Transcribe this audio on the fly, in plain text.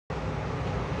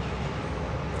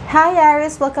Hi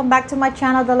Aries, welcome back to my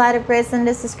channel, The Light of Grace, and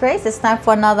this is Grace. It's time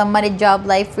for another money, job,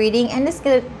 life reading, and this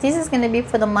is gonna be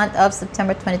for the month of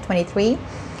September 2023.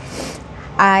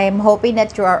 I'm hoping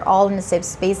that you are all in a safe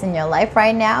space in your life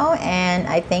right now, and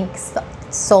I thank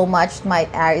so much my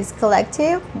Aries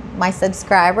collective, my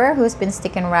subscriber who's been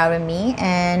sticking around with me,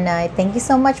 and I thank you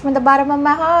so much from the bottom of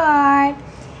my heart.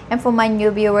 And for my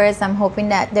new viewers, I'm hoping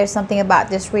that there's something about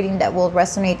this reading that will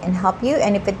resonate and help you.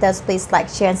 And if it does, please like,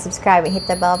 share, and subscribe, and hit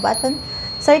the bell button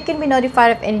so you can be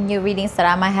notified of any new readings that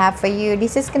I might have for you.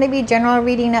 This is going to be a general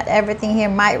reading. Not everything here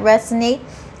might resonate.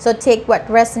 So take what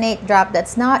resonates, drop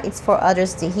that's not. It's for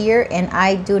others to hear, and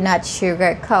I do not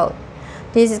sugarcoat.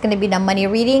 This is going to be the money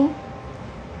reading,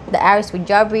 the Aries with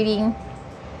job reading,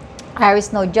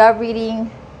 Aries no job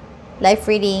reading, life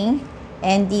reading.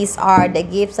 And these are the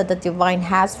gifts that the divine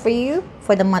has for you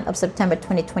for the month of September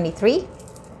 2023.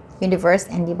 Universe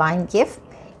and divine gift.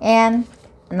 And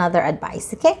another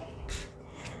advice, okay?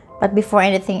 But before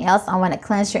anything else, I want to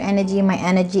cleanse your energy, my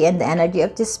energy, and the energy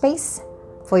of this space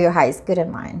for your highest good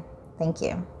and mine. Thank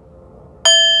you.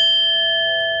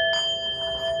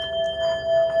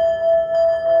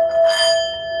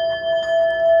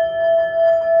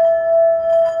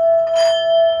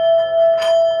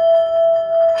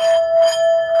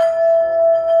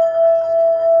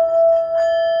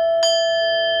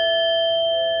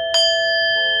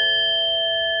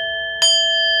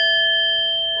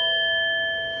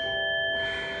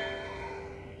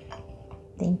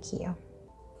 Thank you.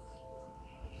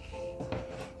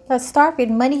 Let's start with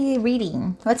money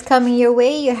reading. What's coming your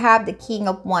way? You have the King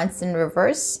of Wands in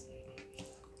reverse,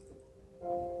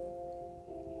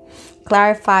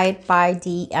 clarified by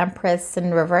the Empress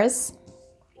in reverse,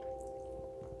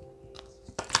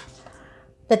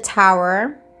 the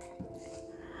Tower.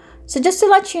 So just to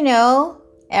let you know,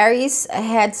 Aries, a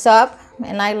heads up,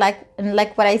 and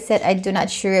like what I said, I do not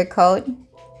sugarcoat.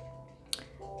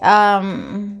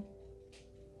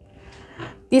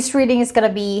 This reading is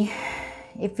gonna be,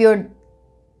 if you're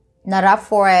up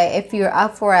for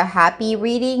a happy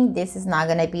reading, this is not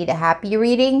gonna be the happy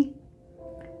reading.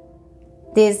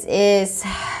 This is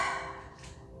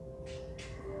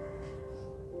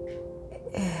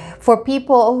for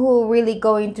people who really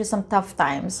going through some tough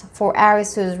times. For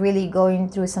Aries who's really going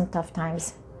through some tough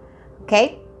times.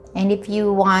 Okay? And if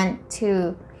you want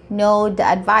to know the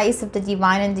advice of the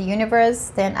divine and the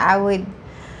universe, then I would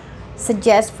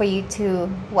suggest for you to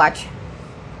watch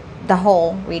the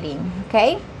whole reading.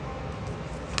 Okay?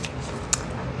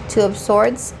 Two of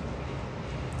Swords,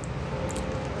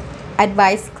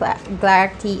 advice,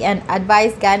 clarity, and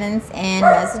advice, guidance, and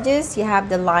messages. You have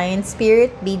the Lion spirit.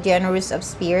 Be generous of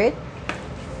spirit,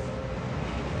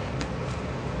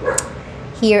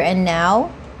 here and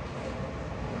now,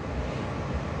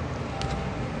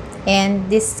 and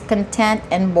discontent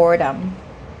and boredom.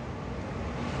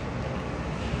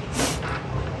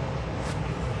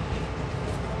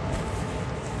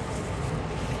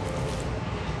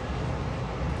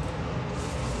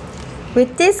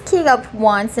 With this King of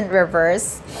Wands in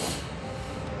reverse,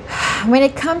 when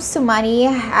it comes to money,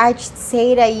 I should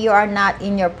say that you are not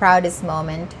in your proudest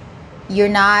moment. You're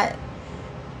not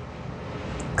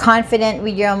confident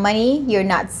with your money. You're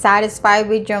not satisfied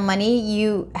with your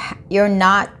money. You're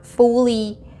not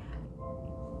fully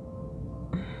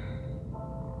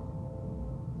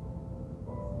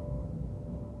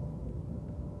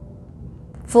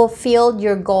fulfilled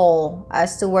your goal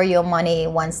as to where your money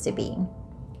wants to be.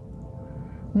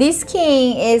 This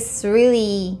king is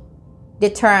really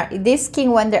determined. This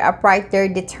king, when they're upright, they're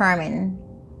determined.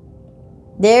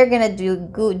 They're gonna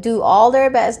do all their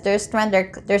best, their strength,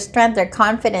 their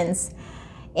confidence.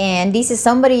 And this is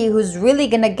somebody who's really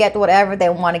gonna get whatever they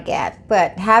want to get.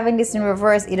 But having this in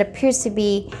reverse, it appears to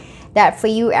be that for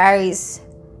you, Aries,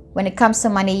 when it comes to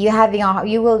money, you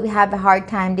will have a hard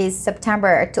time this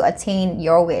September to attain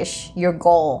your wish, your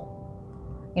goal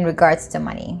in regards to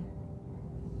money.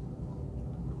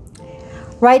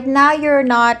 Right now, you're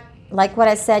not, like what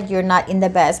I said, you're not in the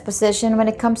best position when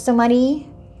it comes to money.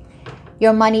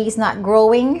 Your money is not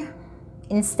growing.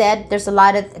 Instead, there's a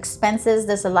lot of expenses.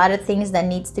 There's a lot of things that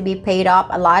needs to be paid off.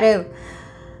 A lot of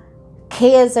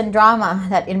chaos and drama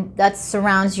that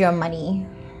surrounds your money.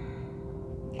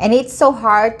 And it's so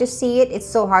hard to see it. It's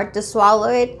so hard to swallow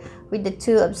it. With the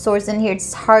Two of Swords in here,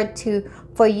 it's hard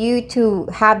for you to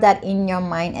have that in your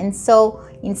mind. And so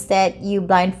instead, you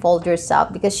blindfold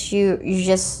yourself because you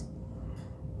just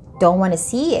don't want to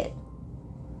see it.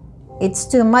 It's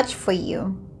too much for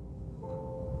you.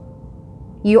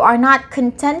 You are not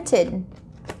contented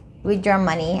with your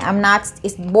money.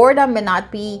 Boredom may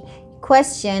not be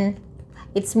questioned.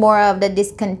 It's more of the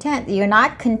discontent. You're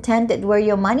not contented where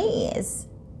your money is.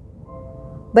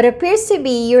 But it appears to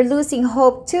be you're losing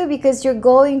hope too, because you're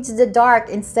going to the dark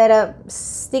instead of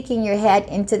sticking your head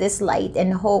into this light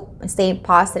and hope and staying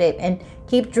positive and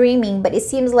keep dreaming. But it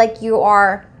seems like you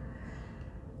are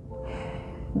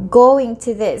going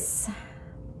to this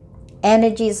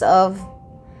energies of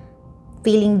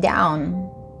feeling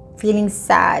down, feeling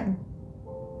sad,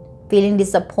 feeling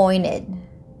disappointed,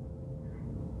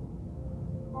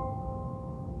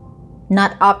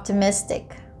 not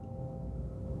optimistic.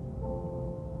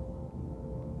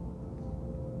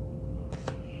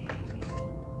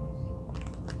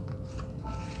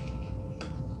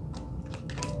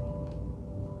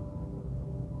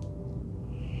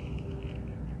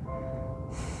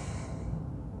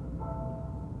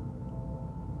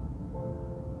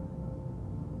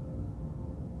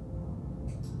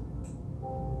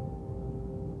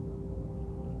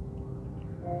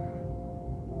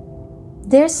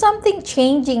 There's something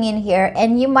changing in here,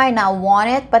 and you might not want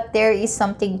it, but there is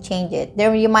something changing.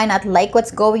 There, you might not like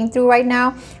what's going through right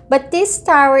now, but this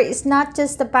Tower is not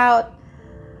just about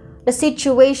the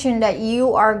situation that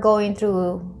you are going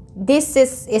through. This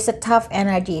is a tough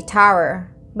energy,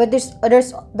 Tower. But there's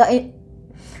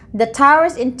the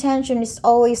Tower's intention is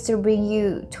always to bring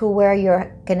you to where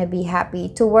you're gonna be happy,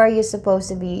 to where you're supposed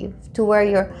to be, to where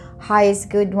your highest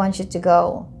good wants you to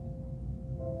go.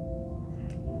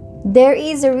 There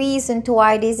is a reason to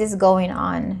why this is going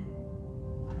on.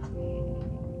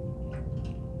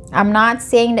 I'm not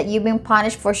saying that you've been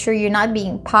punished. For sure you're not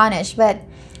being punished, but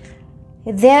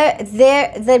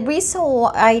the reason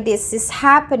why this is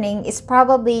happening is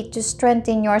probably to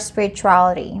strengthen your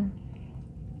spirituality.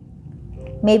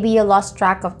 Maybe you lost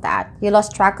track of that. You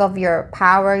lost track of your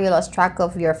power. You lost track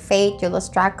of your faith. You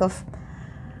lost track of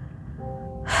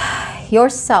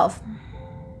yourself.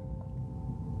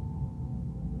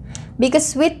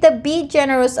 Because with the be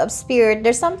generous of spirit,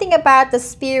 there's something about the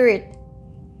spirit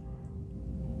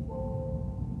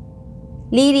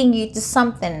leading you to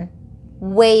something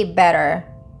way better.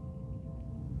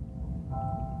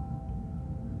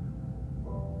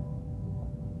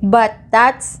 But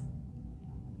that's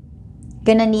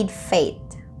gonna need faith.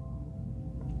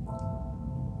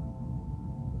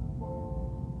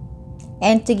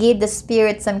 And to give the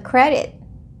spirit some credit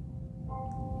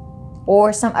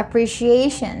or some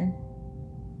appreciation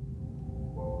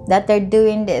that they're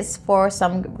doing this for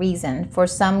some reason, for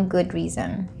some good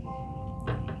reason.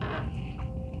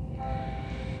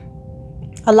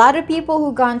 A lot of people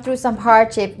who gone through some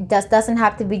hardship, doesn't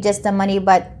have to be just the money,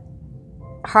 but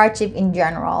hardship in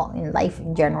general, in life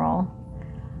in general.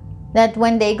 That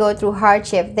when they go through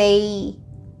hardship, they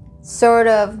sort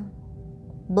of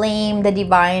blame the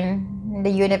divine,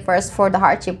 the universe for the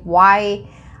hardship. Why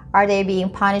are they being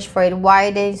punished for it? Why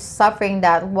are they suffering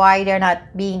that? Why they're not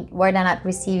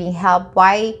receiving help?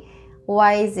 Why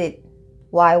is it?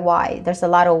 Why? There's a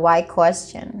lot of why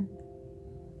question.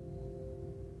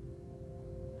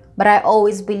 But I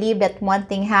always believe that one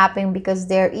thing happened because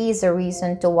there is a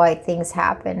reason to why things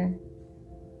happen.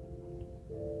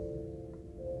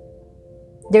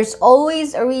 There's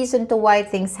always a reason to why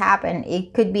things happen.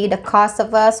 It could be the cause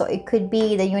of us, or it could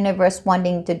be the universe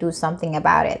wanting to do something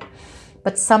about it.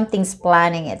 But something's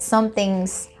planning it. It's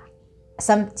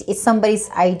somebody's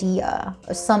idea,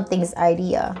 or something's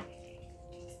idea.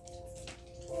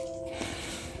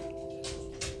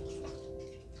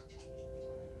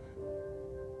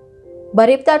 But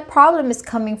if that problem is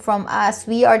coming from us,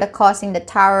 we are the causing the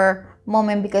Tower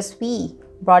moment, because we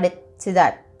brought it to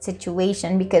that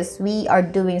situation, because we are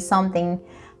doing something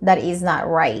that is not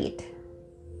right.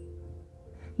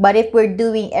 But if we're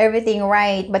doing everything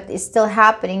right, but it's still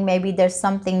happening, maybe there's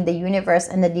something the universe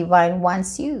and the divine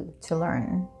wants you to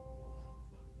learn.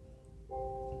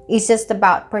 It's just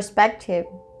about perspective.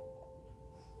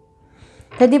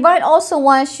 The divine also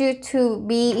wants you to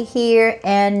be here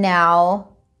and now.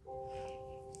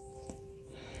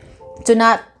 To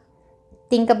not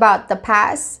think about the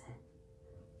past,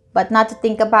 but not to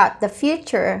think about the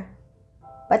future,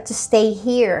 but to stay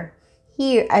here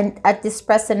and at this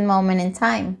present moment in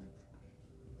time.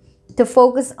 To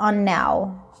focus on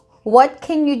now. What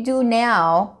can you do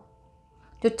now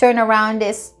to turn around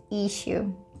this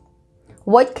issue?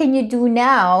 What can you do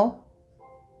now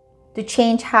to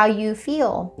change how you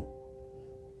feel?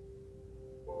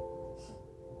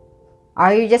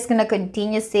 Are you just going to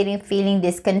continue sitting feeling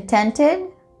discontented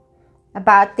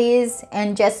about this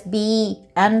and just be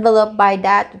enveloped by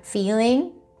that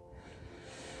feeling?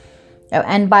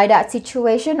 and by that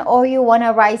situation, or you want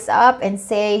to rise up and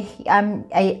say,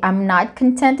 I'm not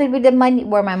contented with the money,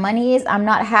 where my money is. I'm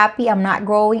not happy, I'm not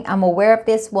growing, I'm aware of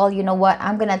this. Well, you know what,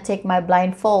 I'm gonna take my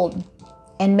blindfold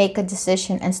and make a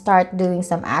decision and start doing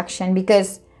some action,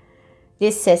 because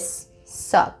this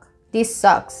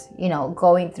sucks, you know,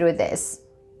 going through this.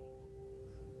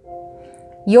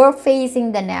 You're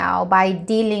facing the now by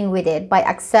dealing with it, by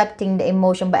accepting the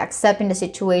emotion, by accepting the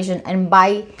situation, and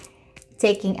by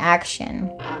taking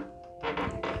action.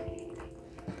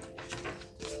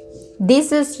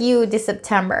 This is you this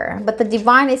September, but the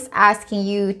divine is asking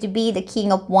you to be the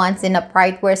King of Wands in a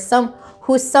pride, where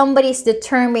somebody's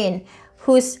determined,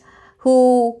 who's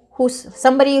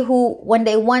somebody who, when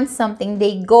they want something,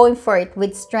 they going for it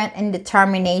with strength and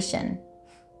determination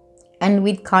and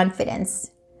with confidence.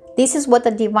 This is what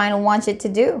the divine wants you to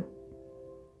do.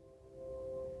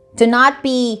 To not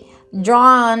be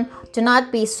drawn, to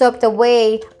not be swept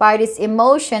away by these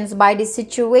emotions, by this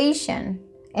situation,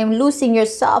 and losing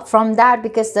yourself from that,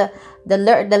 because the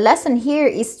lesson here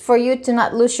is for you to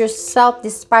not lose yourself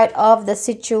despite of the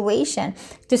situation,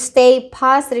 to stay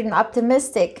positive and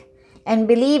optimistic, and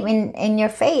believe in your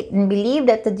faith, and believe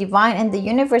that the divine and the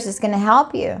universe is going to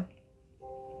help you,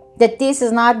 that this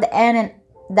is not the end, and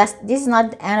this is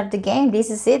not the end of the game. This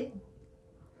is it.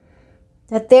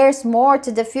 That there's more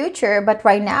to the future, but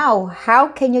right now, how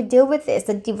can you deal with this?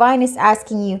 The divine is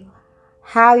asking you,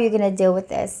 how you're going to deal with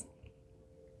this.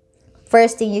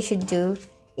 First thing you should do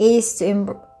is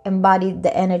to embody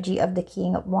the energy of the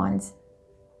King of Wands.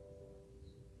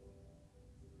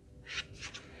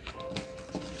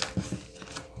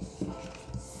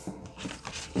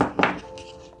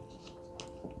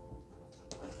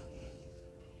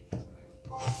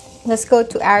 Let's go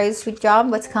to Aries with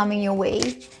job. What's coming your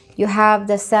way? You have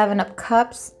the Seven of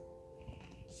Cups,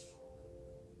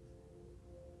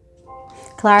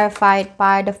 clarified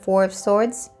by the Four of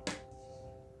Swords,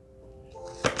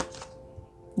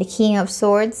 the King of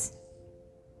Swords,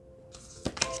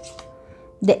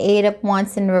 the Eight of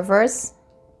Wands in reverse.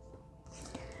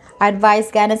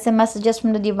 Advice, guidance, and messages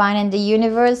from the divine and the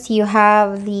universe. You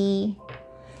have the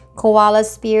Koala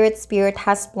Spirit. Spirit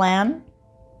has plan.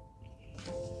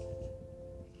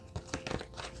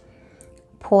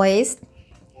 Poised.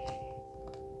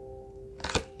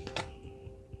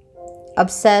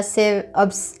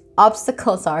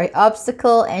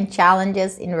 Obstacle and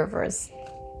challenges in reverse.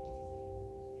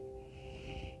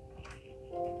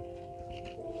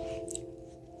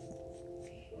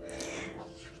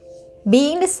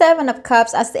 Being the Seven of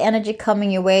Cups as the energy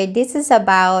coming your way, this is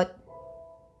about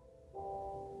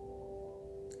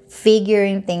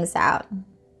figuring things out.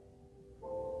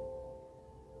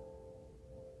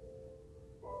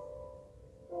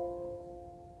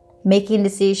 Making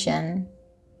decision.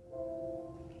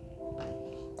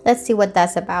 Let's see what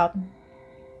that's about.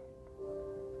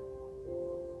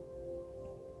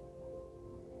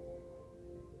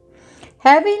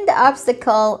 Having the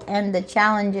obstacle and the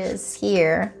challenges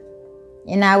here,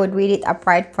 and I would read it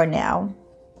upright for now.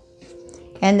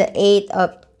 And the Eight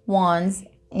of Wands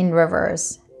in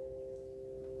reverse.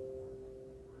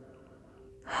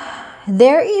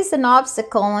 There is an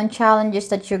obstacle and challenges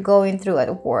that you're going through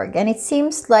at work, and it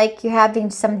seems like you're having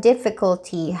some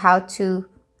difficulty how to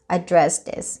address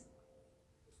this.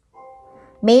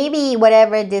 Maybe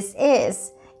whatever this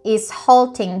is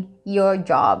halting your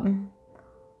job,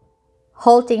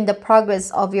 halting the progress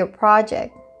of your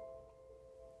project.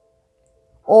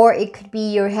 Or it could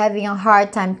be you're having a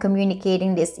hard time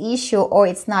communicating this issue, or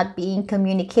it's not being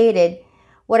communicated,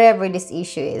 whatever this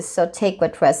issue is. So take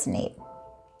what resonates.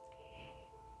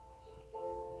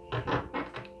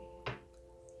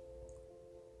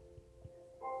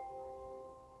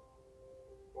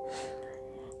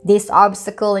 This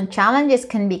obstacle and challenges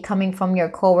can be coming from your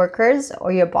coworkers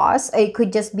or your boss, or it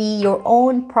could just be your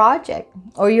own project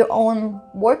or your own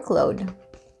workload.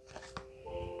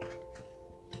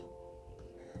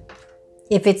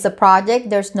 If it's a project,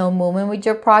 there's no movement with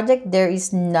your project. There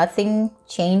is nothing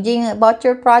changing about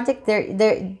your project.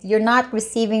 You're not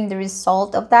receiving the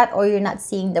result of that, or you're not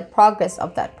seeing the progress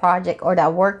of that project or that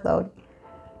workload.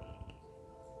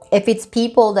 If it's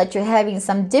people that you're having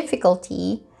some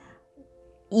difficulty,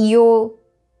 the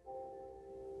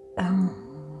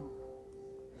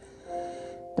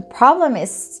problem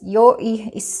is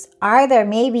either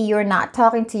maybe you're not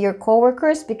talking to your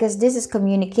coworkers, because this is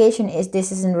communication,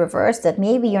 this is in reverse, that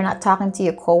maybe you're not talking to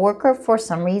your coworker for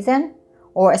some reason,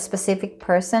 or a specific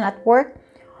person at work,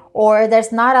 or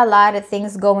there's not a lot of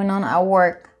things going on at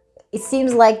work. It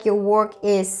seems like your work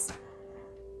is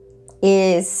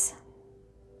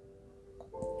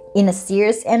in a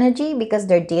serious energy because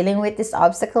they're dealing with this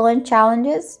obstacle and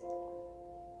challenges.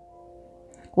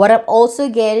 What I'm also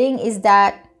getting is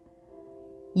that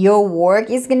your work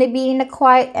is going to be in a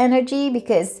quiet energy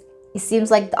because it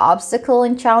seems like the obstacle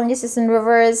and challenges is in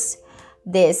reverse.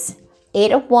 This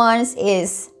 8 of Wands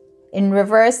is in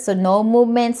reverse, so no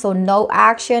movement, so no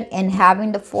action. And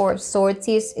having the 4 of Swords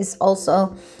is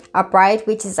also upright,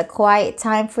 which is a quiet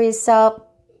time for yourself.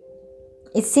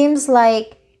 It seems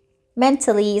like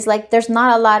mentally, it's like there's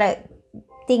not a lot of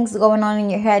things going on in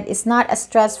your head. It's not a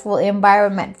stressful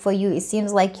environment for you. It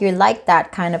seems like you're like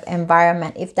that kind of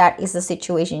environment if that is the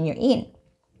situation you're in.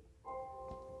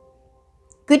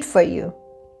 Good for you.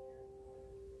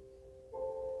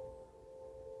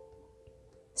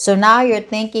 So now you're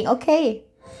thinking, okay,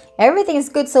 everything is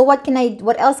good. So what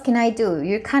else can I do?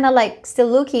 You're kind of like still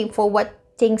looking for what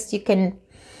things you can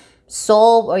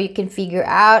solve or you can figure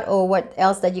out, or what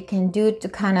else that you can do to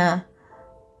kind of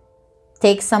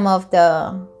take some of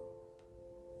the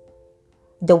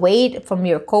weight from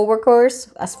your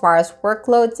coworkers as far as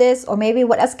workloads is. Or maybe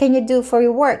what else can you do for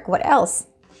your work? What else?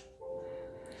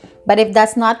 But if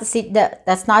that's not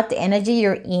that's not the energy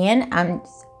you're in,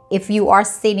 if you are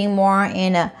sitting more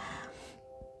in a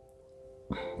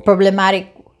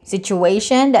problematic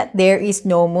situation that there is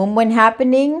no movement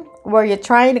happening, where you're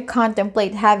trying to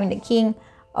contemplate having the King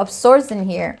of Swords in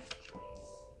here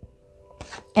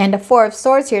and the 4 of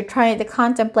Swords, you're trying to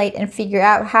contemplate and figure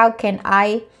out, how can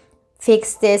I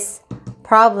fix this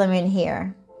problem in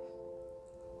here?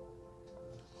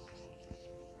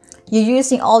 You're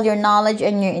using all your knowledge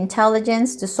and your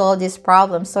intelligence to solve this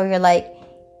problem. So you're like,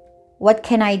 what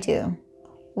can I do?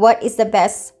 What is the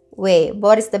best way?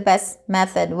 What is the best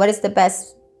method? What is the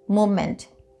best movement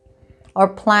or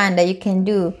plan that you can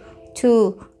do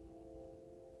to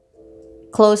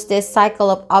close this cycle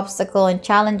of obstacle and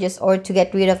challenges, or to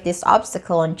get rid of this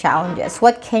obstacle and challenges?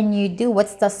 What can you do?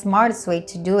 What's the smartest way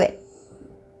to do it?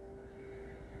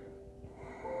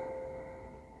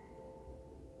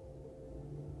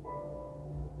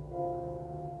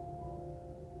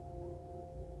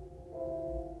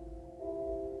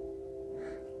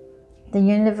 The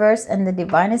universe and the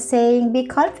divine is saying, be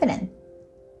confident.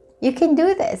 You can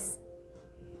do this.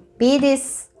 Be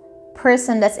this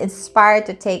person that's inspired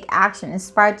to take action,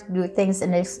 inspired to do things,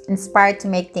 and inspired to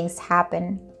make things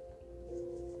happen.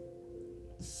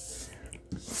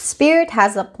 Spirit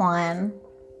has a plan.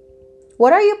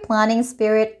 What are you planning,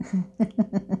 Spirit?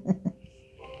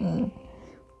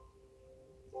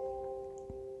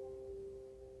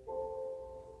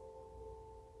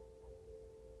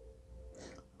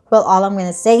 Well, all I'm going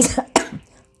to say is,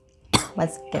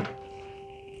 once again,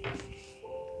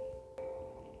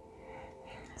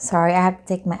 sorry, I have to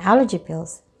take my allergy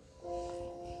pills.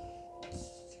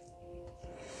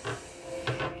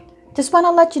 Just want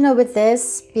to let you know, with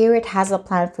this, Spirit has a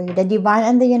plan for you. The divine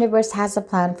and the universe has a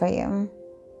plan for you.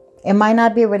 It might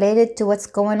not be related to what's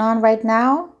going on right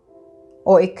now,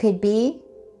 or it could be,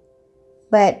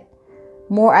 but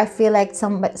more, I feel like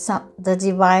the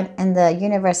divine and the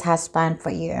universe has planned for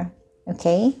you.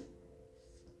 Okay?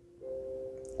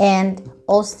 And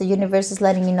also the universe is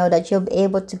letting you know that you'll be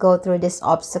able to go through these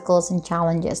obstacles and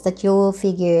challenges, that you will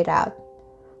figure it out,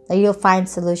 that you'll find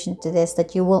solution to this,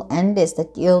 that you will end this,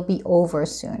 that you'll be over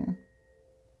soon.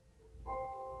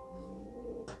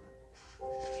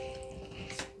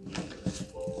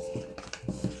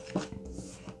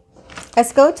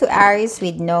 Let's go to Aries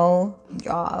with no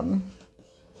job.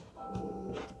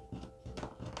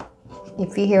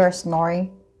 If you hear a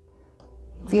snoring,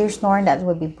 if you're snoring, that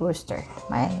would be Brewster,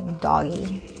 my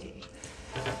doggy.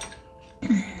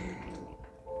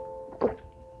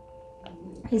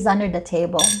 He's under the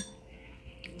table.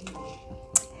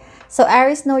 So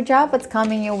Aries, no job. What's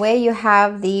coming your way? You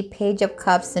have the Page of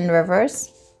Cups in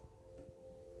reverse,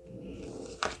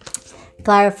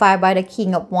 clarified by the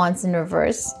King of Wands in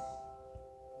reverse,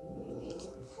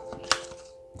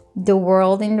 the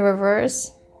World in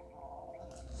reverse,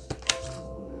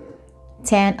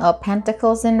 10 of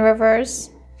Pentacles in reverse,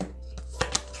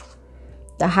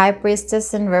 the High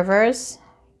Priestess in reverse.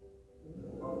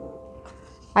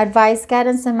 Advice,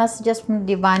 guidance, and messages from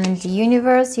the divine and the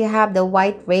universe. You have the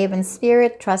White Raven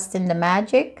Spirit, trust in the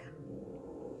magic,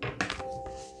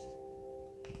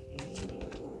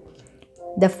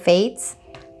 the Fates,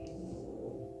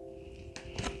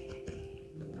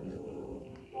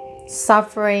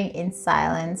 suffering in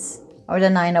silence, or the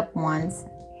Nine of Wands.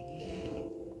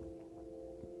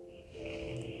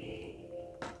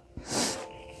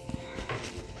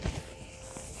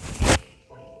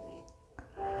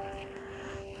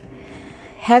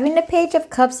 Having the Page of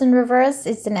Cups in reverse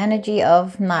is an energy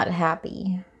of not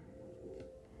happy.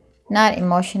 Not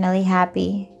emotionally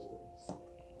happy.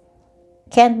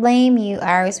 Can't blame you,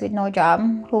 Aries with no job.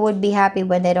 Who would be happy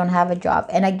when they don't have a job?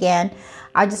 And again,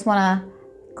 I just want to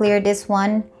clear this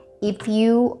one.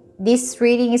 This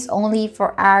reading is only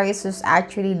for Aries who's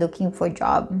actually looking for a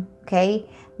job, okay?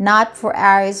 Not for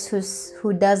Aries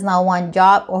who does not want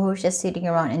job or who's just sitting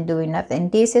around and doing nothing.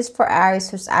 This is for Aries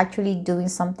who's actually doing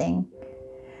something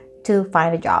to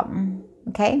find a job,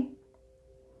 okay?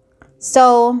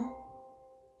 So,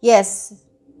 yes,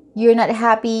 you're not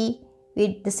happy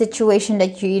with the situation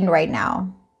that you're in right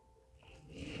now.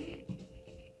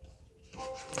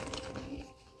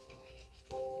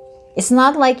 It's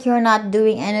not like you're not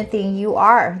doing anything. You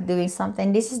are doing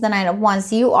something. This is the Nine of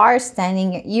Wands. You're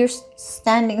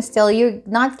standing still. You're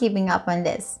not giving up on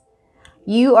this.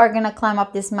 You are going to climb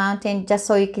up this mountain just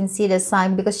so you can see the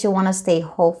sun, because you want to stay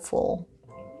hopeful.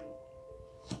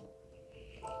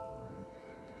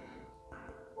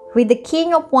 With the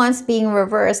King of Wands being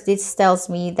reversed, this tells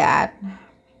me that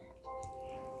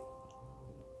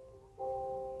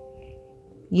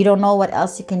you don't know what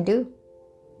else you can do.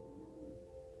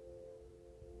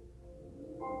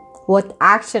 What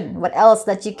else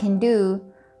that you can do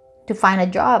to find a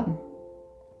job.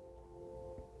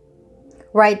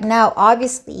 Right now,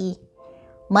 obviously,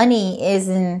 money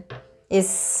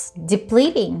is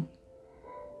depleting.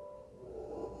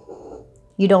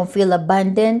 You don't feel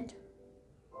abundant.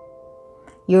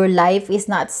 Your life is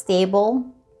not stable.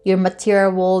 Your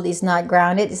material world is not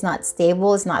grounded. It's not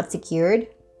stable. It's not secured.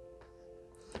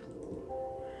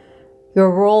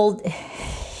 Your world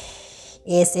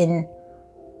is in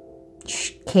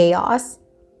chaos.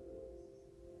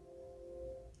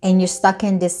 And you're stuck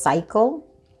in this cycle.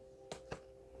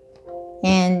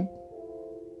 And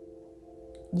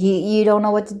you don't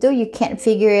know what to do. You can't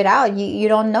figure it out. You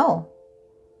don't know.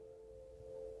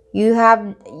 You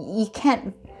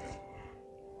can't.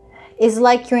 It's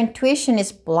like your intuition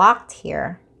is blocked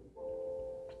here.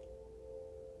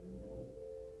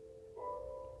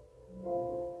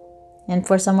 And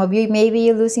for some of you, maybe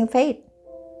you're losing faith.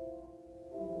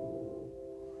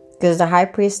 Because the High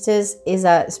Priestess is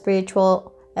a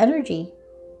spiritual energy.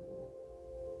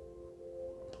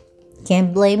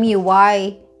 Can't blame you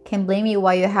why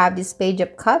you have this Page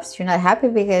of Cups. You're not happy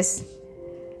because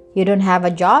you don't have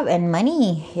a job and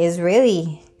money is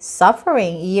really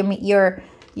suffering. Your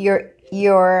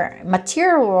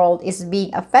material world is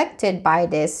being affected by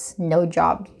this no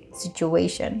job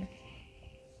situation.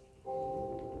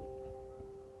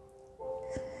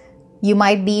 You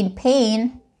might be in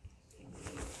pain.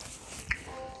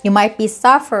 You might be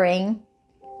suffering.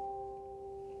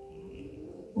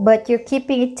 But you're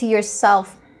keeping it to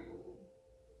yourself.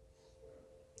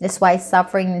 That's why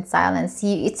suffering in silence.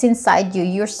 It's inside you.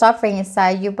 You're suffering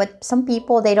inside you. But some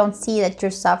people, they don't see that you're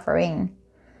suffering.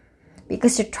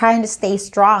 Because you're trying to stay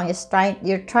strong.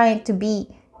 You're trying to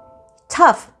be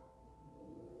tough.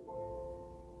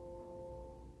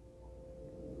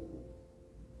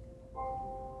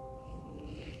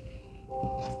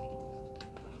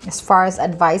 As far as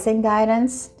advice and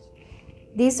guidance,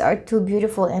 these are two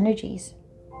beautiful energies.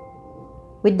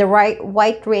 With the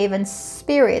white raven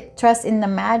spirit, trust in the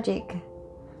magic.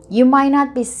 You might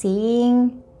not be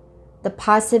seeing the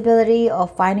possibility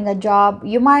of finding a job.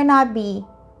 You might not be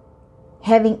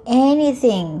having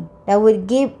anything that would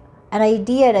give an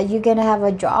idea that you're gonna have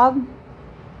a job.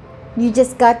 You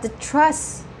just got to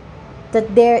trust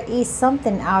that there is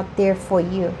something out there for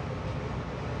you,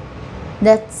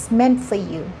 that's meant for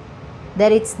you,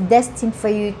 that it's destined for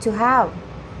you to have.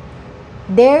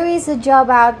 There is a job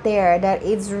out there that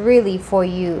is really for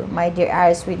you, my dear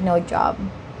Aries with no job.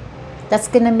 That's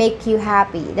gonna make you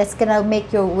happy. That's gonna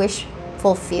make your wish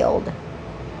fulfilled.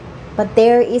 But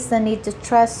there is a need to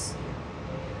trust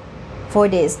for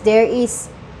this. There is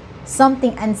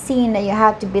something unseen that you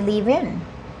have to believe in.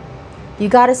 You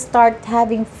gotta start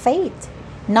having faith.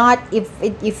 Not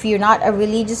if you're not a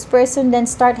religious person, then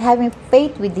start having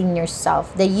faith within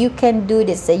yourself that you can do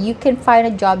this, that you can find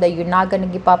a job, that you're not going to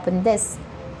give up on this.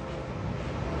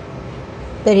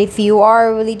 That if you are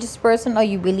a religious person or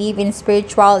you believe in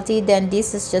spirituality, then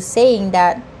this is just saying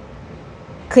that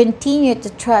continue to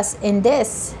trust in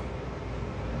this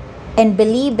and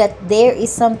believe that there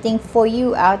is something for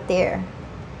you out there.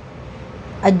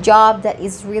 A job that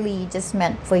is really just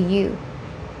meant for you.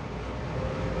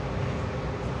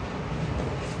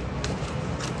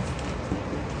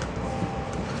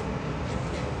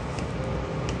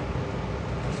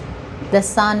 The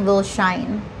sun will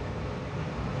shine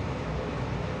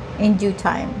in due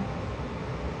time.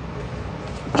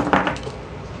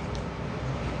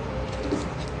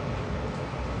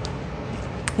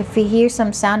 If we hear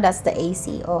some sound, that's the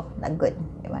AC. Oh, not good.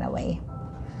 went away.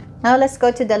 Now let's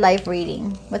go to the life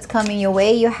reading. What's coming your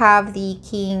way? You have the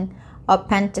King of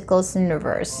Pentacles in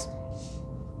reverse.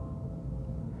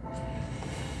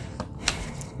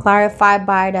 Clarified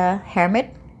by the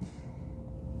Hermit.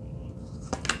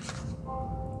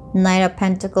 Knight of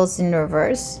Pentacles in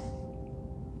reverse.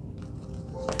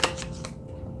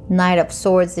 Knight of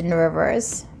Swords in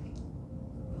reverse.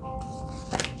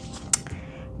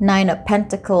 Nine of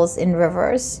Pentacles in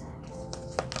reverse.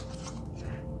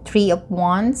 Three of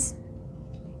Wands.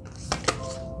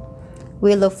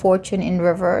 Wheel of Fortune in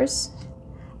reverse.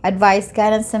 Advice,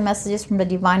 guidance, and messages from the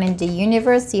divine and the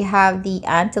universe. You have the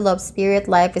Antelope Spirit.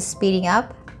 Life is speeding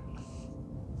up.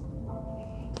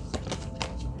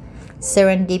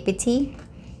 Serendipity.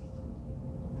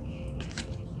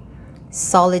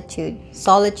 Solitude.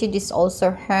 Solitude is also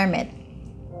Hermit.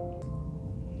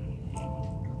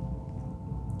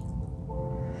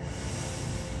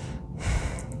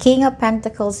 King of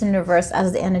Pentacles in reverse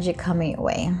as the energy coming your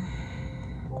way.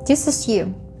 This is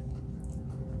you.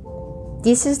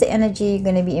 This is the energy you're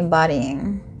going to be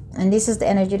embodying. And this is the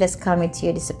energy that's coming to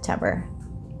you this September.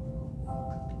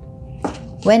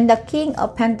 When the King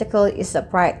of Pentacles is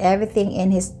upright, everything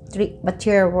in his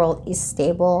material world is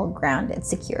stable, grounded,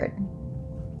 secured.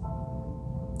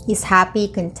 He's happy,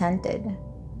 contented.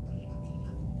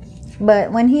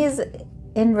 But when he is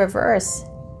in reverse,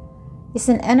 it's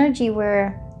an energy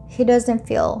where he doesn't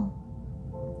feel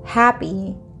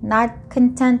happy, not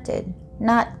contented,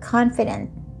 not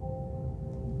confident.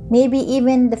 Maybe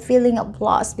even the feeling of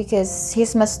loss because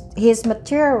his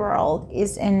material world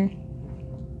is in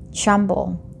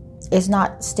shambles, is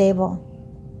not stable.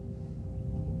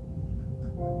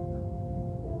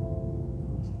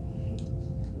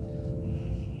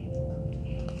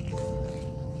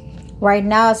 Right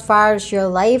now, as far as your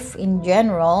life in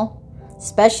general,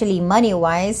 especially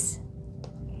money-wise,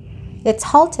 it's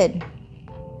halted.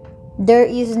 There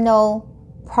is no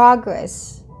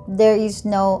progress. There is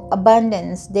no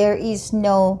abundance. There is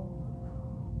no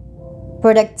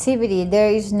productivity.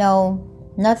 There is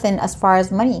nothing as far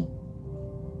as money.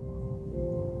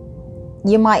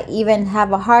 You might even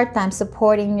have a hard time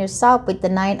supporting yourself with the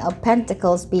Nine of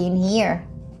Pentacles being here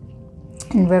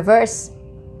in reverse.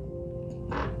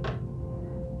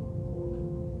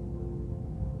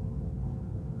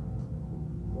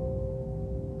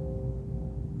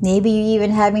 Maybe you're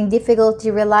even having difficulty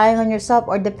relying on yourself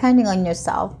or depending on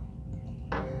yourself.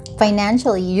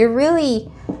 Financially, you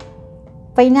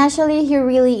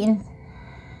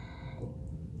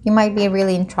might be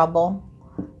really in trouble.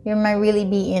 You might really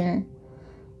be in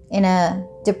a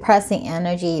depressing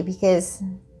energy because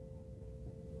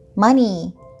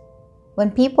money,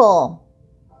 when people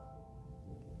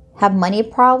have money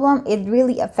problem, it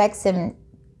really affects them.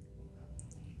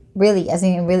 Really, as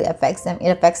in it really affects them. It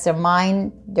affects their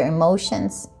mind, their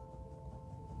emotions,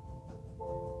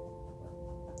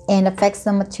 and affects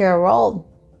the material world.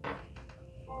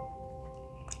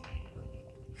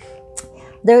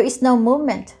 There is no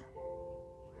movement.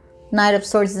 Knight of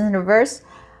Swords in reverse,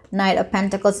 Knight of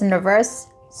Pentacles in reverse.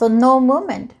 So no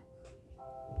movement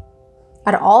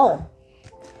at all.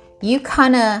 You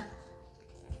kind of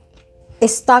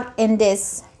is stuck in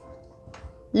this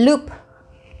loop.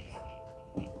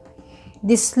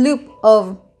 This loop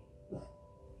of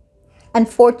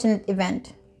unfortunate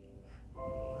event,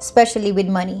 especially with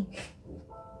money.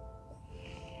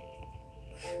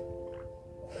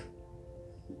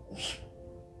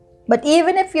 But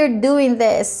even if you're doing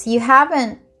this, you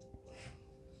haven't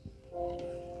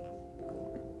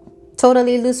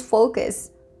totally lose focus.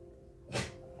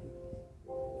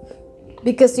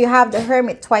 Because you have the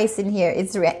Hermit twice in here.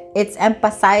 It's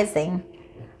emphasizing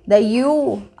that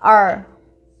you are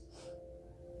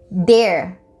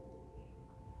there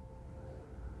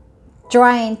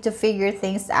trying to figure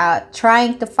things out,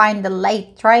 trying to find the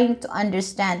light, trying to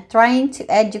understand, trying to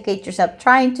educate yourself,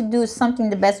 trying to do something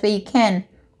the best way you can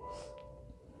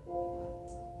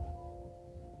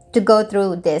to go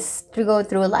through this, to go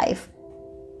through life.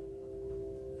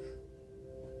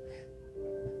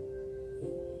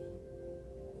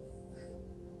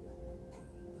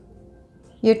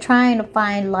 You're trying to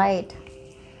find light.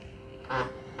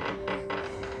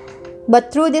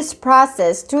 But through this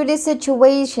process, through this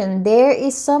situation, there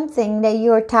is something that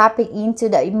you're tapping into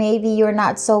that maybe you're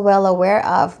not so well aware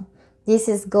of. This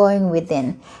is going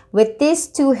within. With these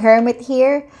two Hermit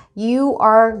here, you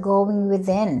are going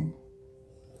within.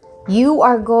 You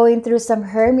are going through some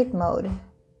Hermit mode.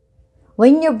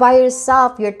 When you're by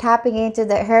yourself, you're tapping into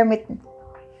the Hermit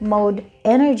mode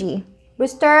energy.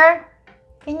 Rooster,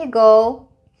 can you go?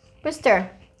 Rooster,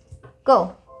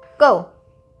 go, go.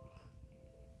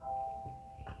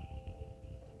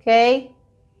 Okay?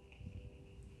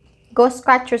 Go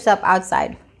scratch yourself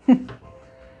outside.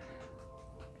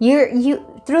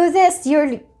 Through this,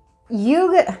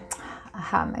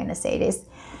 how am I gonna say this?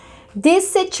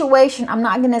 This situation, I'm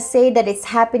not gonna say that it's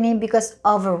happening because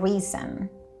of a reason.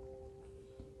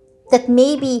 That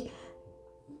maybe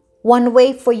one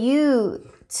way for you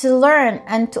to learn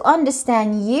and to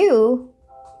understand you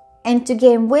and to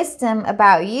gain wisdom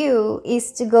about you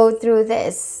is to go through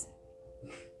this.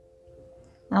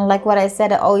 And like what I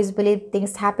said, I always believe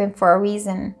things happen for a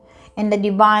reason. And the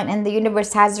divine and the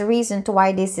universe has a reason to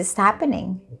why this is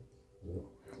happening.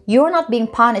 You're not being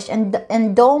punished,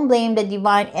 and don't blame the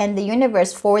divine and the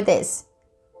universe for this.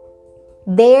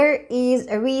 There is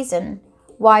a reason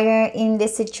why you're in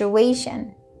this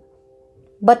situation.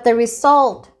 But the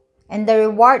result and the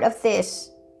reward of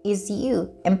this is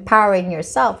you empowering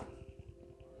yourself.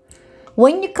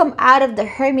 When you come out of the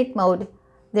hermit mode,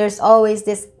 there's always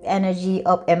this energy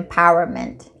of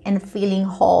empowerment and feeling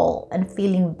whole and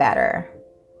feeling better.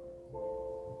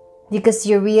 Because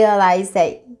you realize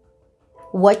that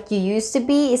what you used to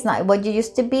be is not what you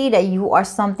used to be, that you are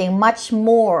something much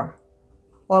more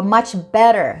or much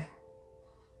better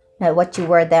than what you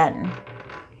were then.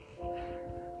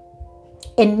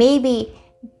 And maybe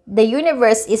the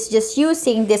universe is just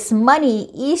using this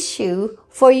money issue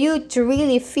for you to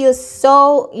really feel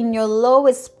so in your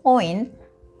lowest point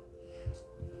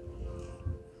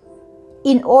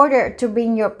in order to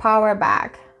bring your power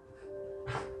back.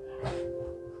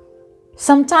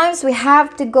 Sometimes we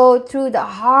have to go through the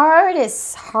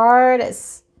hardest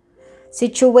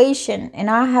situation, and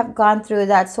I have gone through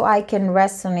that so I can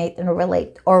resonate and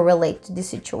relate to the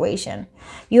situation.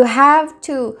 You have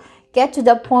to get to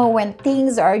the point when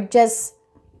things are just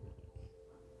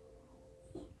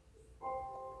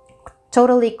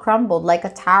totally crumbled like a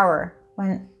tower,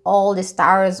 when all this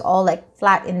tower is all like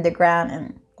flat in the ground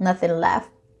and nothing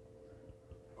left.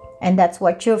 And that's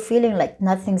what you're feeling, like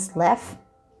nothing's left.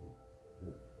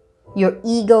 Your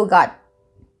ego got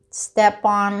stepped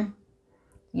on.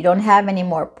 You don't have any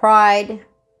more pride.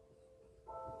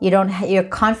 Your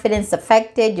confidence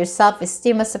affected. Your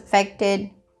self-esteem is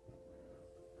affected.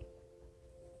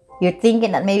 You're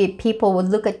thinking that maybe people would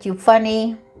look at you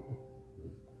funny.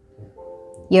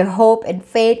 Your hope and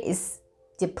faith is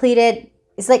depleted.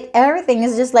 It's like everything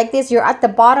is just like this. You're at the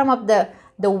bottom of the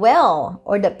well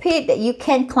or the pit that you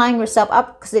can't climb yourself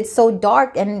up because it's so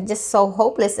dark and just so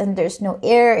hopeless, and there's no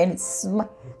air, and it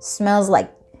smells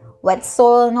like wet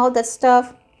soil and all that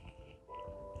stuff.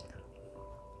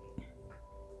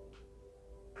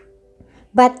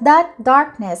 But that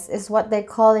darkness is what they're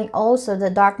calling also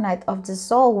the dark night of the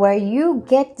soul, where you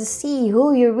get to see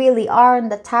who you really are in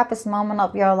the toughest moment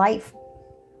of your life.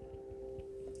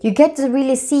 You get to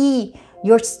really see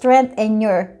your strength and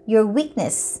your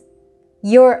weakness,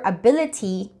 your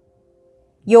ability,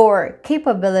 your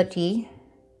capability,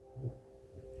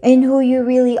 and who you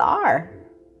really are.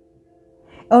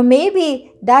 Or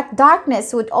maybe that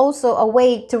darkness would also a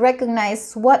way to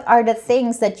recognize what are the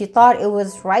things that you thought it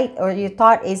was right, or you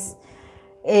thought is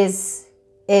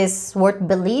worth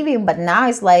believing, but now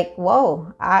it's like,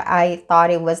 whoa, I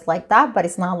thought it was like that, but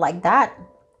it's not like that.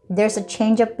 There's a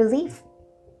change of belief.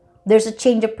 There's a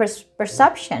change of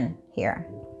perception here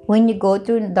when you go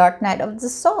through the dark night of the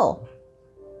soul.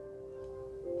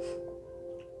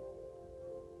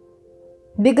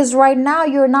 Because right now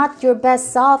you're not your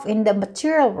best self in the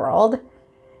material world,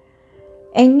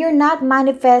 and you're not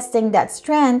manifesting that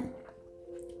strength,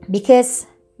 because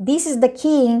this is the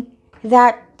king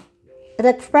that's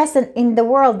present in the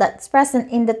world, that's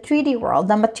present in the 3D world,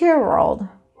 the material world.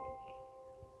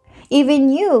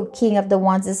 Even you, King of the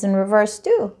Wands, is in reverse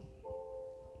too.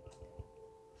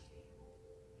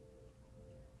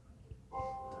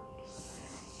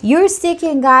 You're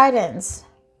seeking guidance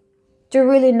to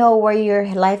really know where your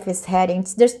life is heading.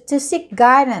 There's to seek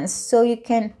guidance so you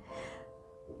can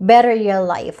better your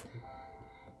life.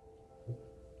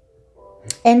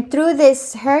 And through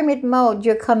this hermit mode,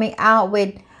 you're coming out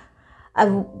with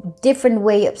a different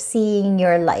way of seeing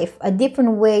your life, a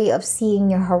different way of seeing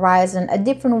your horizon, a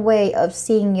different way of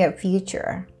seeing your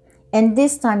future. And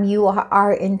this time you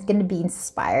are going to be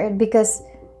inspired because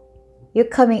you're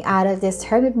coming out of this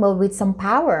hermit mode with some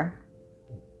power.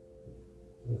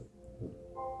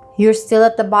 You're still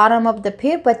at the bottom of the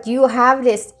pit, but you have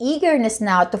this eagerness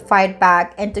now to fight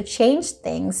back and to change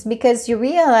things, because you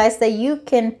realize that you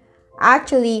can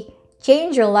actually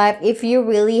change your life if you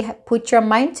really put your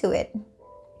mind to it.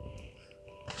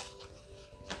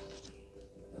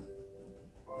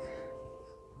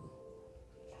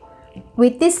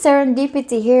 With this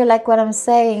serendipity here, like what I'm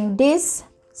saying, this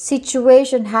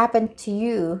situation happened to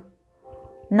you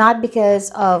Not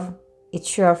because of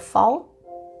it's your fault,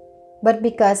 but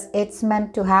because it's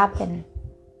meant to happen.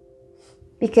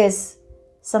 Because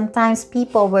sometimes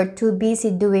people were too busy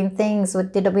doing things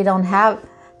that we don't have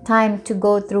time to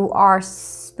go through our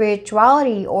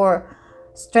spirituality or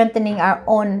strengthening our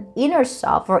own inner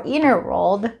self or inner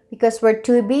world, because we're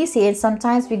too busy, and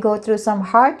sometimes we go through some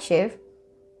hardship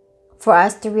for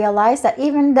us to realize that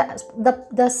even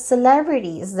the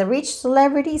celebrities, the rich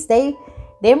celebrities, they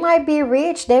might be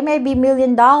rich, they may be $1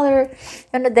 million,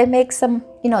 they make some,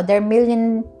 they're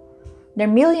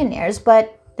millionaires,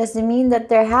 but doesn't mean that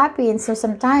they're happy. And so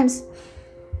sometimes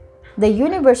the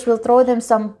universe will throw them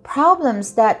some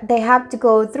problems that they have to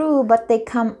go through, but they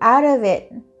come out of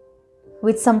it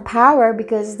with some power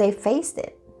because they faced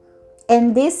it.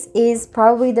 And this is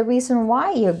probably the reason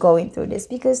why you're going through this,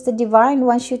 because the divine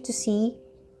wants you to see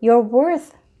your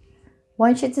worth,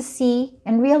 wants you to see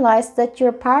and realize that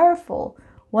you're powerful,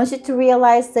 wants you to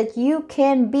realize that you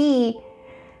can be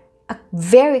a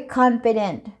very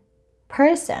confident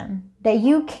person, that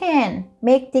you can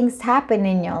make things happen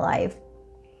in your life,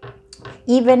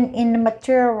 even in the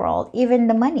material world, even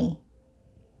the money.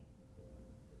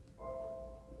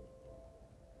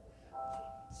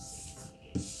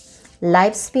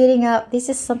 Life speeding up. This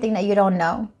is something that you don't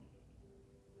know.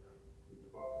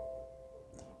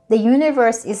 The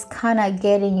universe is kind of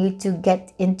getting you to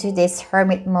get into this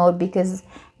hermit mode because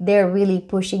they're really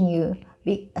pushing you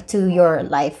to your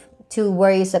life, to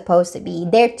where you're supposed to be.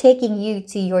 They're taking you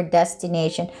to your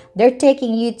destination. They're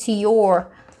taking you to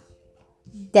your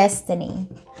destiny.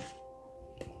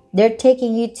 They're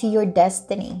taking you to your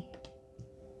destiny.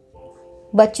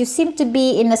 But you seem to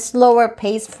be in a slower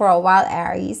pace for a while,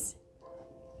 Aries,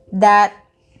 that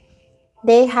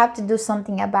they have to do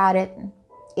something about it.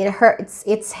 It hurts,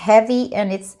 it's heavy,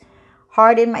 and it's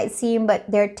hard, it might seem, but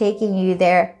they're taking you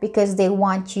there because they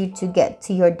want you to get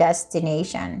to your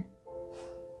destination.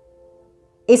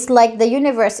 It's like the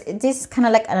universe, this is kind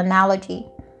of like an analogy.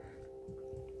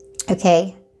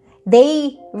 Okay,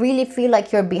 they really feel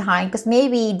like you're behind because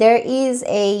maybe there is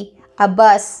a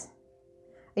bus,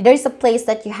 there's a place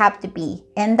that you have to be,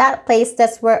 and that place,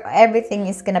 that's where everything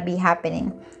is gonna be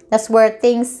happening. That's where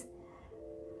things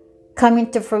come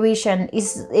into fruition,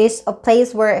 is a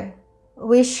place where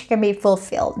wish can be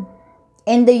fulfilled.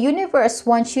 And the universe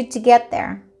wants you to get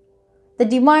there. The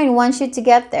divine wants you to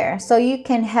get there so you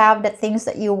can have the things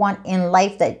that you want in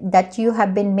life that you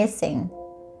have been missing.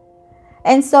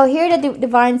 And so here the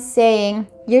divine's saying,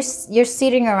 you're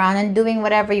sitting around and doing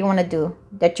whatever you want to do,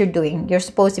 that you're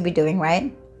supposed to be doing,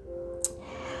 right?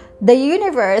 The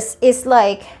universe is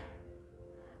like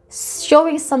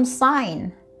showing some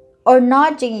sign or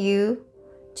nudging you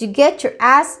to get your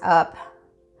ass up,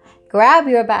 grab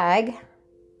your bag,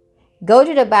 go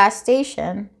to the bus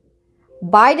station,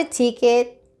 buy the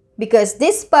ticket, because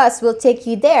this bus will take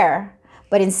you there.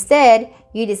 But instead,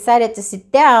 you decided to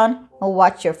sit down and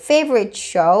watch your favorite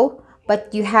show,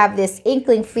 but you have this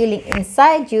inkling feeling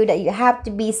inside you that you have to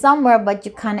be somewhere, but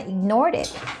you kind of ignored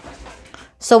it.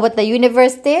 So what the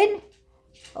universe did,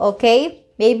 okay,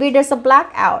 maybe there's a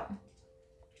blackout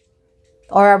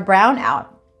or a brownout.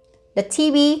 The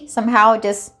TV somehow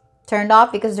just turned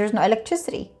off because there's no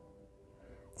electricity.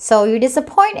 So you're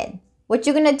disappointed. What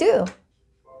you gonna do?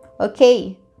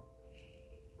 Okay,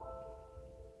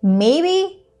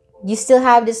 maybe you still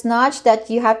have this nudge that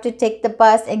you have to take the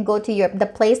bus and go to the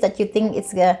place that you think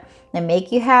it's gonna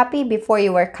make you happy. Before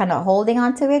you were kind of holding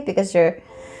on to it because you're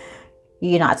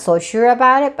not so sure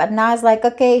about it. But now it's like,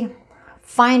 okay,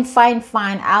 fine,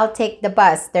 I'll take the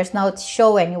bus. There's no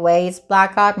show anyway. It's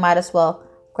blackout. Might as well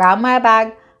grab my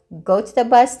bag, go to the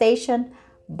bus station,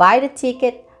 buy the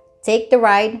ticket, take the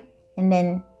ride, and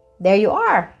then there you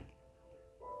are.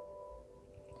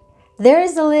 There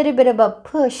is a little bit of a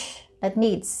push that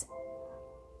needs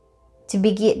to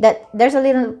begin, that there's a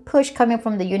little push coming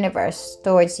from the universe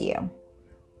towards you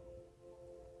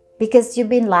because you've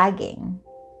been lagging.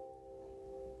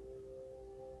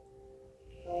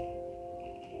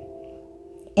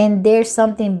 And there's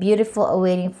something beautiful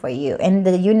awaiting for you, and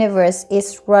the universe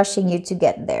is rushing you to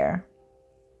get there.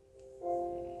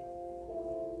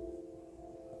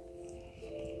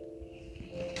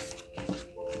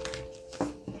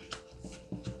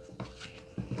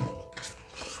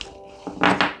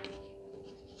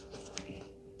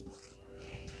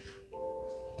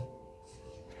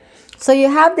 So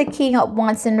you have the King of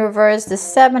Wands in reverse, the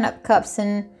Seven of Cups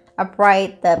in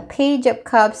upright, the Page of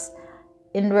Cups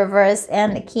in reverse,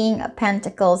 and the King of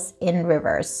Pentacles in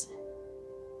reverse.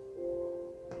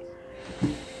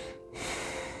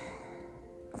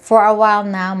 For a while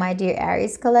now, my dear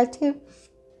Aries collective,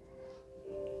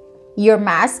 Your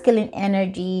masculine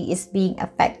energy is being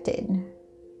affected.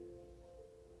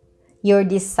 Your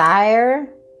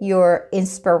desire, your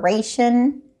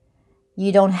inspiration.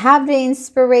 You don't have the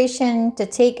inspiration to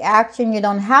take action. You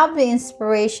don't have the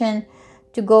inspiration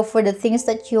to go for the things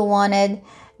that you wanted.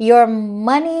 Your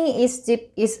money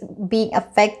is being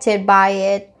affected by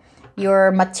it.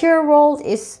 Your material world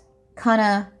is kind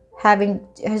of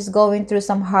going through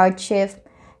some hardship.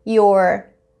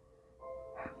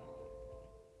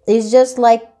 It's just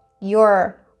like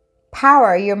your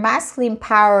power, your masculine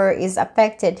power is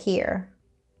affected here.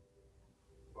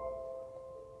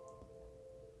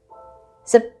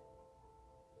 So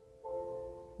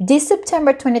this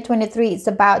September 2023 is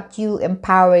about you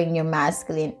empowering your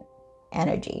masculine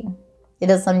energy. It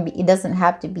doesn't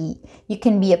have to be, you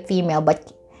can be a female,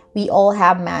 but we all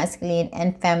have masculine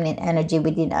and feminine energy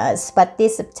within us. But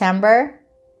this September,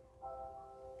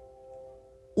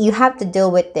 you have to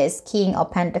deal with this King of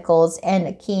Pentacles and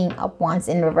the King of Wands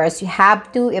in reverse. You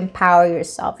have to empower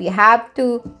yourself. You have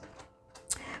to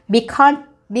be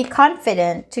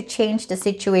confident to change the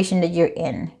situation that you're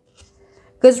in.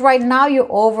 Because right now you're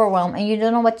overwhelmed and you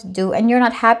don't know what to do and you're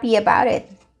not happy about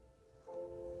it.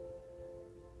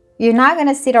 You're not going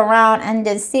to sit around and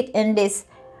just sit in this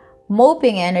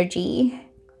moping energy,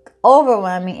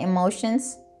 overwhelming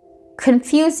emotions,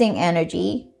 confusing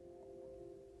energy.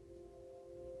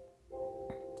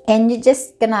 And you're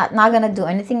just not gonna do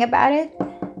anything about it.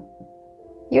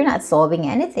 You're not solving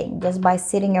anything just by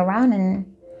sitting around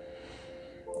and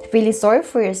feeling sorry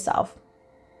for yourself.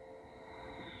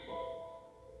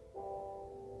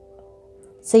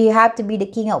 So you have to be the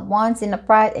King of Wands in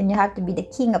upright, and you have to be the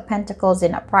King of Pentacles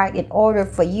in upright in order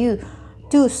for you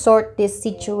to sort this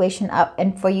situation up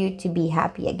and for you to be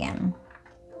happy again.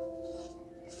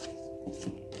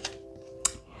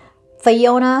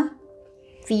 Fiona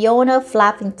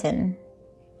Flappington.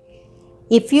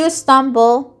 If you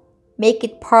stumble, make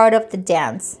it part of the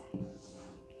dance.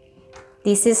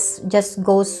 This just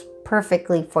goes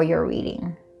perfectly for your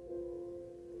reading.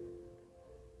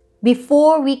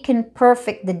 Before we can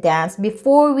perfect the dance,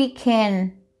 before we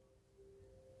can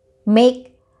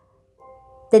make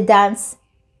the dance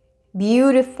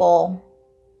beautiful,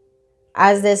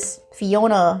 as this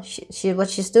Fiona, what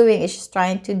she's doing is she's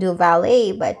trying to do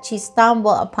ballet, but she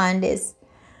stumbled upon this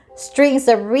strings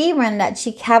of ribbon that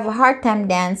she have a hard time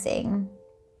dancing.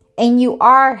 And you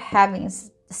are having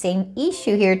the same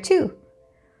issue here too.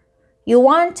 You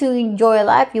want to enjoy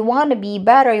life, you want to be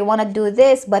better, you want to do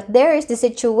this, but there is the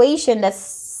situation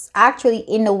that's actually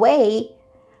in a way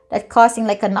that causing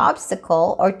like an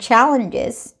obstacle or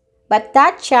challenges. But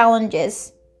that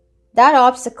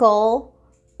obstacle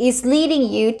is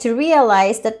leading you to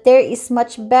realize that there is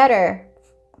much better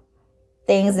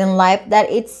things in life, that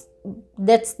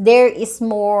there is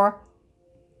more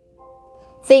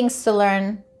things to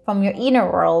learn from your inner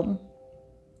world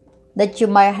that you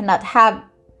might not have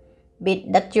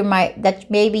been, that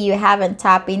maybe you haven't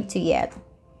tapped into yet.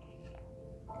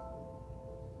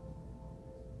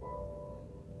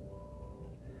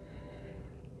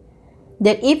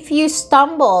 That if you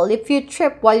stumble, if you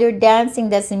trip while you're dancing,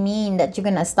 doesn't mean that you're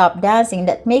gonna stop dancing.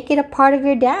 That make it a part of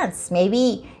your dance.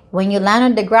 Maybe when you land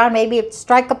on the ground, maybe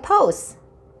strike a pose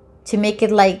to make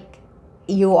it like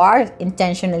you are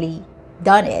intentionally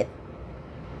done it,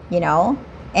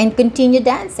 and continue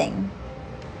dancing.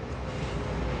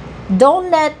 Don't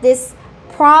let this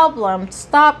problem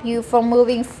stop you from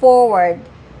moving forward.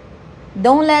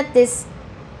 Don't let this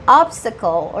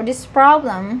obstacle or this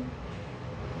problem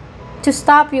to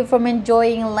stop you from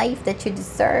enjoying life that you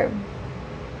deserve.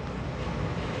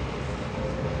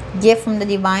 Gift from the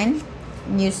divine,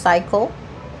 new cycle,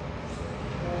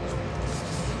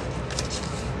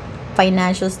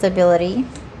 financial stability,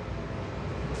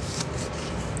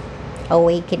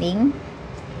 awakening,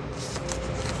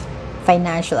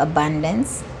 financial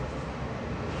abundance,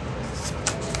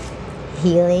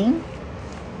 healing,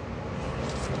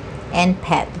 and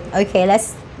pet. Okay,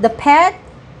 the pet.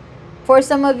 For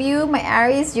some of you, my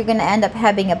Aries, you're gonna end up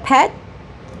having a pet.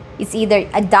 It's either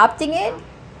adopting it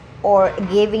or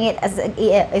giving it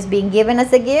as being given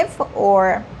as a gift,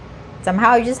 or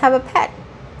somehow you just have a pet.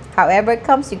 However it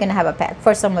comes, you're gonna have a pet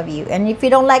for some of you. And if you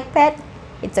don't like pet,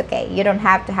 it's okay. You don't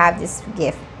have to have this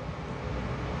gift.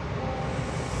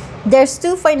 There's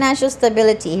two: financial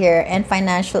stability here and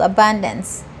financial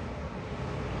abundance.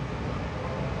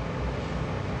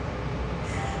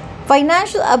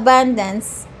 Financial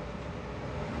abundance,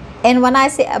 and when I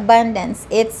say abundance,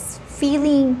 it's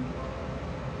feeling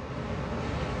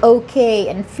okay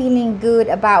and feeling good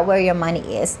about where your money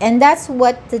is. And that's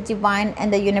what the divine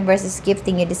and the universe is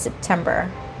gifting you this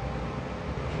September.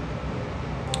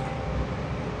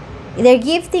 They're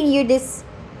gifting you this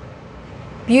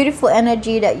beautiful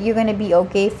energy that you're going to be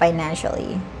okay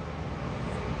financially.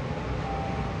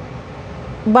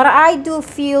 But I do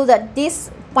feel that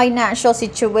this financial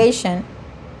situation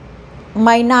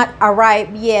might not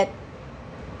arrive yet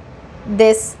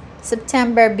this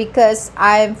September, because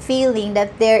I'm feeling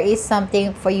that there is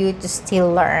something for you to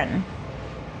still learn.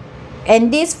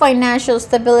 And this financial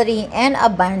stability and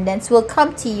abundance will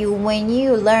come to you when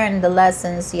you learn the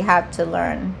lessons you have to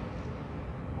learn.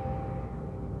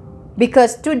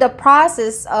 Because through the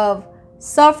process of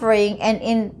suffering and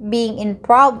in being in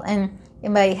problem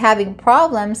and by having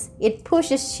problems, it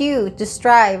pushes you to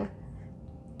strive,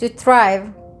 to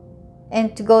thrive,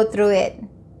 and to go through it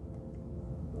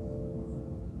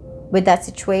with that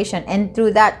situation. And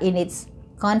through that, in its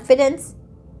confidence,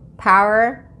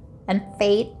 power, and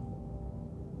faith,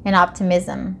 and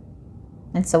optimism,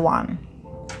 and so on.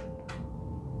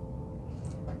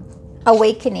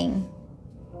 Awakening.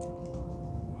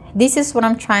 This is what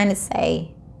I'm trying to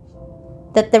say.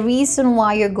 That the reason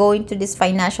why you're going through this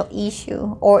financial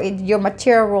issue, or your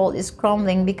material world is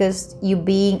crumbling, because you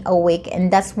being awake.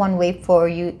 And that's one way for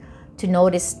you to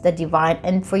notice the divine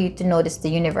and for you to notice the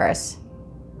universe.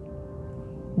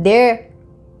 They're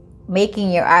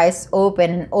making your eyes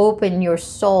open and open your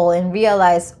soul and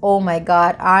realize, oh my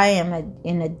God, I am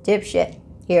in a dipshit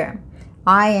here.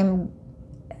 I am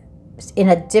in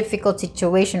a difficult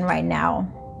situation right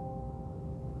now.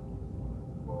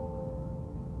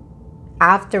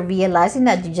 After realizing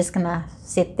that, you're just gonna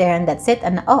sit there and that's it.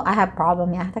 And oh, I have a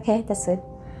problem. Yeah, okay, that's it.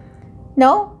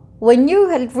 No, when you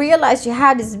had realized you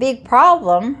had this big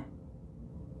problem,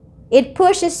 it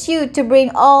pushes you to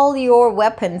bring all your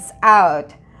weapons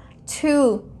out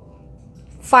to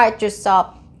fight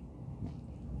yourself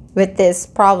with these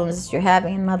problems that you're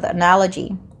having. Another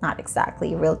analogy, not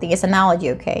exactly a real thing, it's an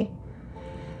analogy, okay?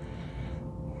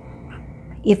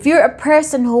 If you're a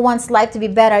person who wants life to be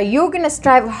better, you're going to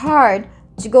strive hard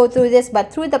to go through this,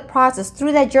 but through the process,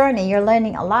 through that journey, you're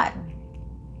learning a lot.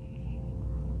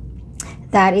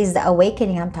 That is the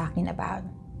awakening I'm talking about.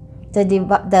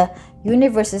 The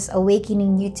universe is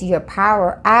awakening you to your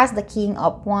power as the King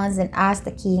of Wands and as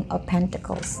the King of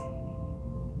Pentacles.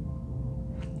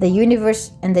 The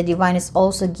universe and the divine is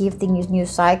also gifting you a new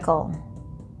cycle.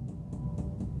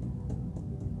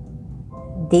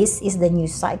 This is the new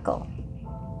cycle.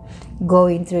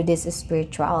 Going through this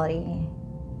spirituality.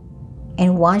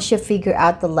 And once you figure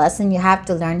out the lesson you have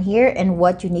to learn here and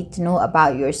what you need to know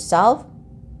about yourself,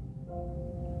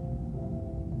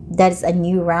 that is a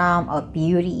new realm of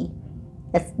beauty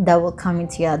that will come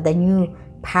into you, the new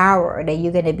power that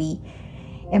you're going to be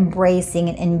embracing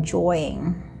and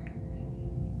enjoying.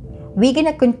 We're going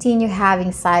to continue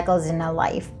having cycles in our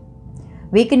life.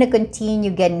 We're going to continue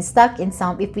getting stuck in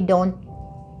some if we don't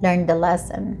learn the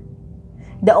lesson.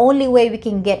 The only way we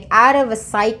can get out of a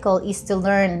cycle is to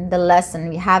learn the lesson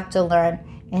we have to learn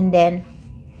and then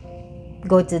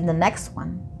go to the next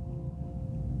one.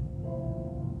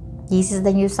 This is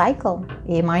the new cycle.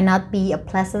 It might not be a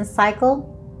pleasant cycle,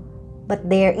 but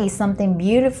there is something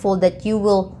beautiful that you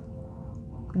will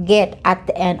get at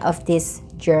the end of this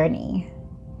journey.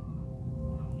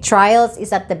 Trials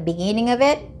is at the beginning of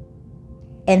it,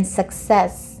 and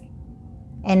success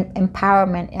and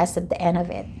empowerment is at the end of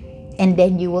it. And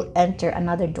then you will enter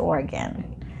another door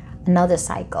again, another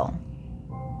cycle.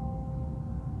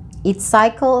 Each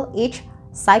cycle,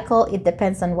 it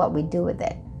depends on what we do with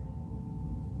it.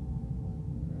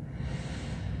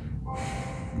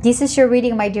 This is your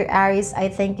reading, my dear Aries. I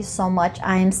thank you so much.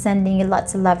 I am sending you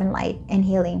lots of love and light and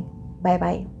healing.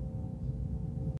 Bye-bye.